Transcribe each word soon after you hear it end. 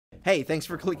Hey, thanks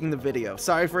for clicking the video.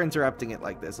 Sorry for interrupting it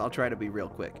like this. I'll try to be real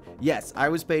quick. Yes, I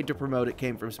was paid to promote It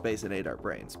Came From Space and Ate Our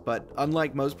Brains, but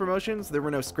unlike most promotions, there were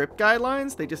no script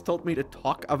guidelines. They just told me to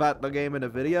talk about the game in a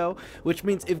video, which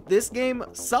means if this game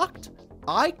sucked,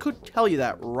 I could tell you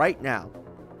that right now.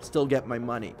 Still get my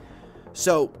money.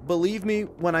 So, believe me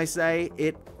when I say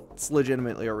it's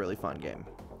legitimately a really fun game.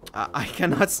 I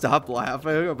cannot stop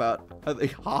laughing about how they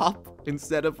hop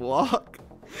instead of walk.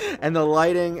 And the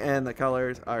lighting and the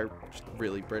colors are just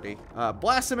really pretty.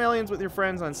 Blast some aliens with your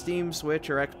friends on Steam, Switch,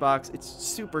 or Xbox. It's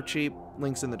super cheap.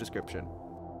 Links in the description.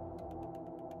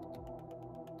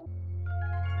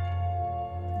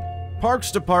 Parks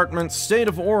Department, State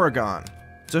of Oregon.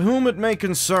 To whom it may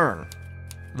concern.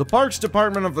 The Parks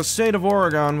Department of the State of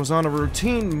Oregon was on a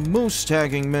routine moose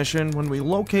tagging mission when we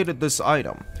located this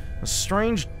item. A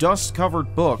strange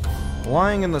dust-covered book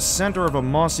lying in the center of a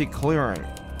mossy clearing.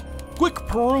 Quick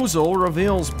perusal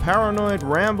reveals paranoid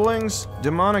ramblings,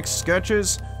 demonic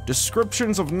sketches,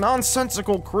 descriptions of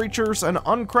nonsensical creatures, and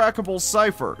uncrackable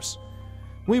ciphers.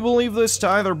 We believe this to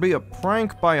either be a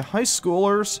prank by high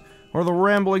schoolers or the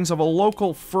ramblings of a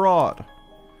local fraud.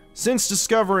 Since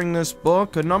discovering this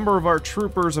book, a number of our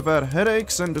troopers have had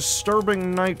headaches and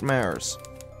disturbing nightmares.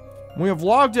 We have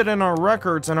logged it in our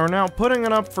records and are now putting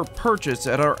it up for purchase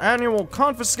at our annual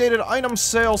confiscated item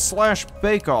sale /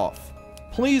 bake-off.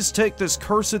 Please take this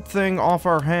cursed thing off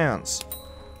our hands.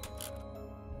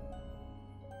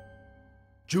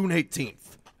 June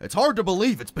 18th. It's hard to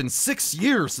believe it's been 6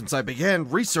 years since I began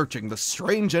researching the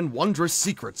strange and wondrous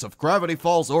secrets of Gravity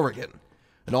Falls, Oregon.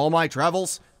 In all my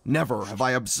travels, never have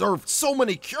I observed so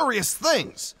many curious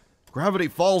things. Gravity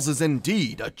Falls is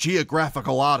indeed a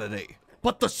geographical oddity.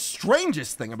 But the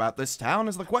strangest thing about this town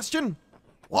is the question,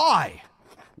 why?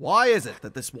 Why is it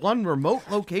that this one remote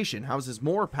location houses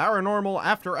more paranormal,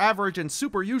 after-average, and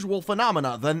super-usual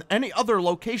phenomena than any other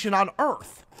location on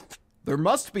Earth? There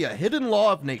must be a hidden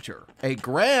law of nature, a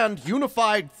grand,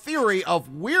 unified theory of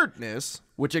weirdness,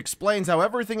 which explains how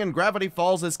everything in Gravity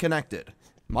Falls is connected.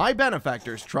 My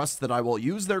benefactors trust that I will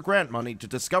use their grant money to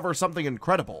discover something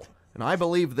incredible, and I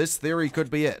believe this theory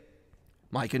could be it.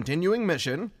 My continuing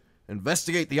mission: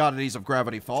 investigate the oddities of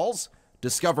Gravity Falls,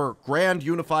 discover grand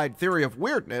unified theory of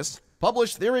weirdness,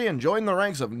 publish theory, and join the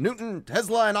ranks of Newton,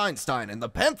 Tesla, and Einstein in the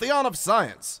pantheon of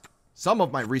science. Some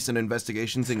of my recent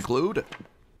investigations include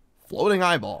floating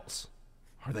eyeballs.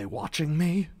 Are they watching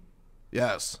me?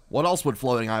 Yes, what else would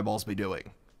floating eyeballs be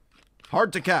doing?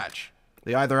 Hard to catch.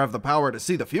 They either have the power to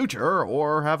see the future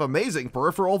or have amazing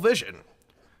peripheral vision.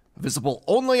 Visible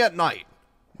only at night.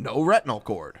 No retinal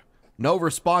cord. No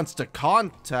response to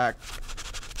contact.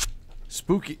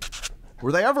 Spooky.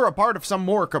 Were they ever a part of some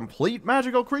more complete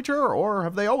magical creature, or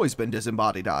have they always been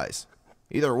disembodied eyes?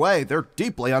 Either way, they're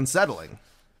deeply unsettling.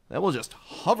 They will just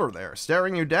hover there,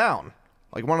 staring you down,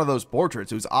 like one of those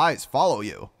portraits whose eyes follow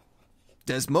you.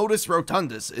 Desmodus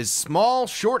rotundus is small,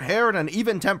 short-haired, and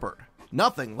even-tempered.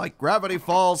 Nothing like Gravity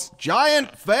Falls'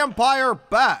 giant vampire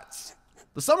bats.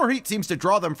 The summer heat seems to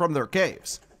draw them from their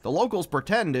caves. The locals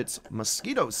pretend it's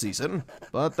mosquito season,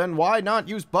 but then why not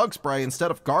use bug spray instead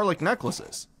of garlic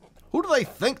necklaces? Who do they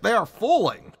think they are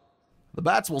fooling? The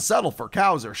bats will settle for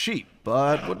cows or sheep,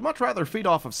 but would much rather feed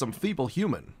off of some feeble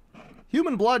human.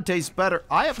 Human blood tastes better.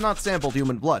 I have not sampled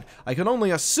human blood. I can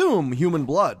only assume human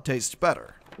blood tastes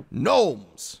better.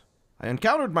 Gnomes! I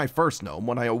encountered my first gnome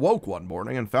when I awoke one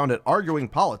morning and found it arguing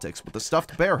politics with the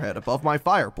stuffed bear head above my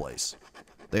fireplace.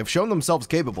 They have shown themselves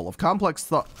capable of complex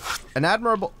thought, an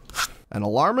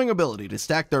alarming ability to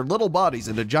stack their little bodies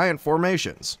into giant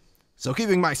formations. So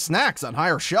keeping my snacks on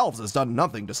higher shelves has done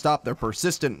nothing to stop their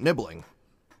persistent nibbling.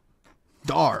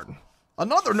 Darn.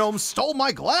 Another gnome stole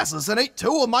my glasses and ate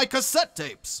 2 of my cassette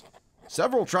tapes.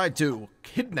 Several tried to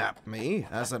kidnap me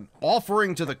as an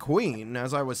offering to the queen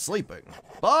as I was sleeping,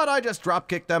 but I just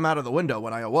drop-kicked them out of the window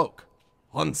when I awoke.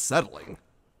 Unsettling.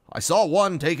 I saw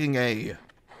one taking a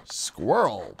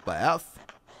squirrel bath.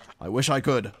 I wish I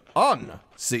could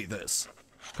unsee this.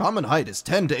 Common height is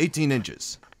 10 to 18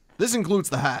 inches. This includes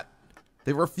the hat.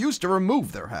 They refuse to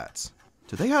remove their hats.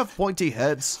 Do they have pointy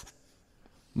heads?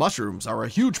 Mushrooms are a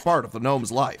huge part of the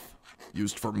gnome's life.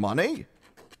 Used for money?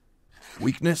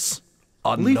 Weakness?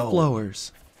 Unknown. Leaf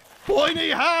blowers. Pointy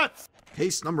hats!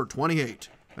 Case number 28.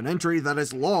 An entry that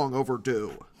is long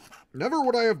overdue. Never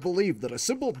would I have believed that a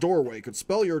simple doorway could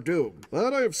spell your doom,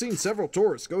 but I have seen several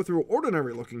tourists go through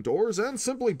ordinary-looking doors and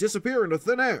simply disappear into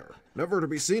thin air, never to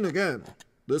be seen again.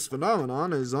 This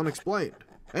phenomenon is unexplained.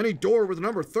 Any door with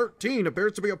number 13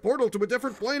 appears to be a portal to a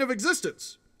different plane of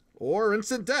existence. Or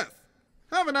instant death.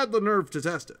 Haven't had the nerve to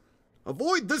test it.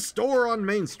 Avoid this door on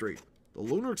Main Street. The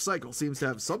lunar cycle seems to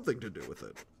have something to do with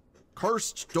it.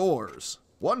 Cursed doors.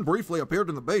 One briefly appeared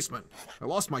in the basement. I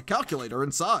lost my calculator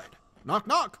inside. Knock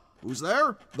knock. Who's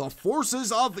there? The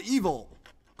forces of evil.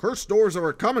 Cursed doors are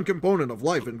a common component of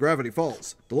life in Gravity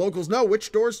Falls. The locals know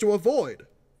which doors to avoid.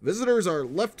 Visitors are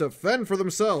left to fend for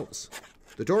themselves.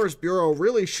 The Tourist Bureau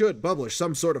really should publish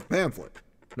some sort of pamphlet.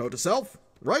 Note to self,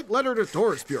 write letter to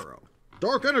Tourist Bureau.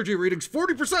 Dark energy readings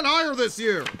 40% higher this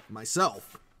year.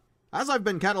 Myself. As I've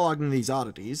been cataloging these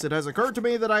oddities, it has occurred to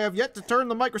me that I have yet to turn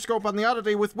the microscope on the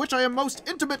oddity with which I am most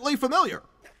intimately familiar.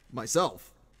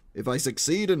 Myself. If I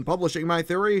succeed in publishing my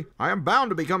theory, I am bound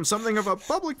to become something of a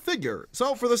public figure.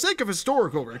 So for the sake of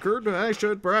historical record, I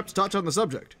should perhaps touch on the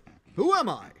subject. Who am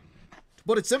I? To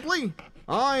put it simply,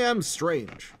 I am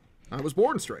strange. I was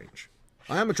born strange.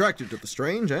 I am attracted to the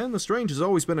strange, and the strange has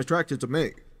always been attracted to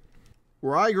me.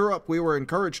 Where I grew up, we were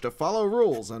encouraged to follow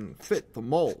rules and fit the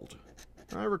mold.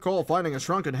 I recall finding a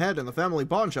shrunken head in the family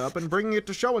pawn shop and bringing it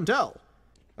to show and tell.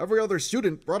 Every other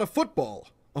student brought a football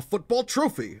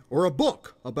trophy, or a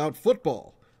book about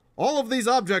football. All of these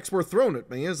objects were thrown at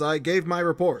me as I gave my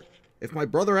report. If my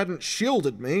brother hadn't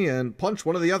shielded me and punched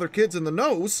one of the other kids in the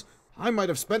nose, I might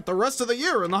have spent the rest of the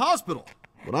year in the hospital.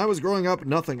 When I was growing up,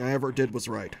 nothing I ever did was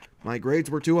right. My grades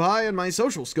were too high and my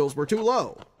social skills were too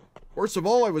low. Worst of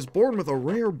all, I was born with a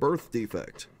rare birth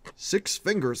defect. 6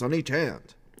 fingers on each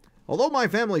hand. Although my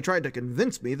family tried to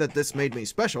convince me that this made me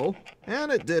special, and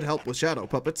it did help with shadow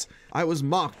puppets, I was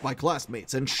mocked by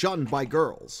classmates and shunned by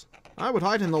girls. I would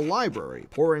hide in the library,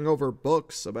 poring over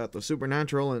books about the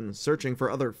supernatural and searching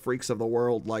for other freaks of the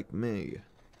world like me.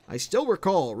 I still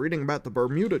recall reading about the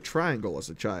Bermuda Triangle as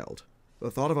a child.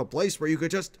 The thought of a place where you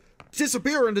could just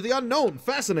disappear into the unknown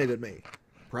fascinated me.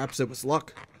 Perhaps it was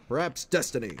luck, perhaps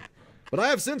destiny. But I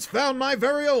have since found my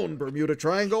very own Bermuda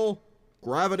Triangle,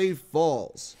 Gravity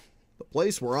Falls. The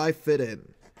place where I fit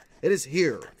in. It is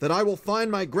here that I will find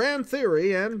my grand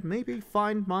theory and maybe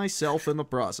find myself in the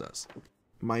process.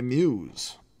 My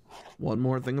muse. One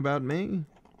more thing about me.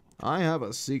 I have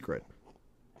a secret.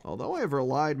 Although I have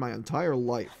relied my entire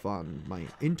life on my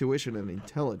intuition and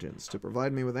intelligence to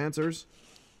provide me with answers,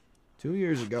 2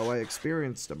 years ago I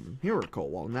experienced a miracle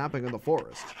while napping in the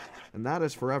forest, and that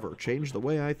has forever changed the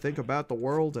way I think about the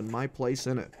world and my place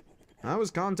in it. I was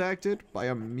contacted by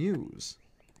a muse.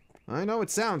 I know it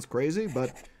sounds crazy,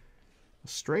 but a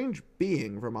strange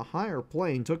being from a higher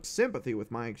plane took sympathy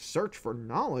with my search for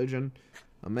knowledge and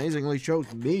amazingly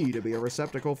chose me to be a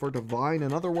receptacle for divine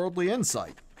and otherworldly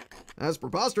insight. As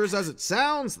preposterous as it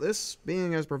sounds, this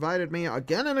being has provided me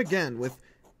again and again with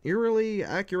eerily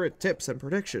accurate tips and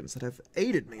predictions that have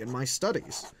aided me in my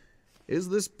studies. Is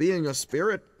this being a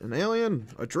spirit, an alien,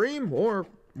 a dream, or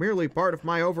merely part of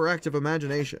my overactive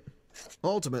imagination?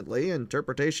 Ultimately,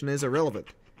 interpretation is irrelevant.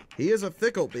 He is a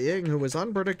fickle being who is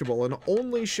unpredictable and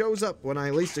only shows up when I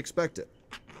least expect it.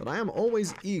 But I am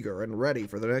always eager and ready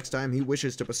for the next time he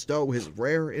wishes to bestow his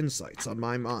rare insights on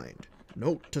my mind.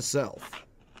 Note to self.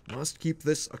 Must keep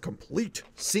this a complete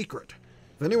secret.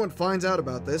 If anyone finds out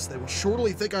about this, they will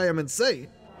surely think I am insane,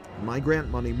 and my grant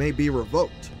money may be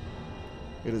revoked.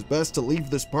 It is best to leave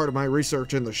this part of my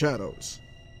research in the shadows.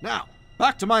 Now,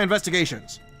 back to my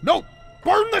investigations. No!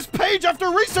 Burn this page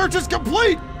after research is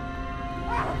complete!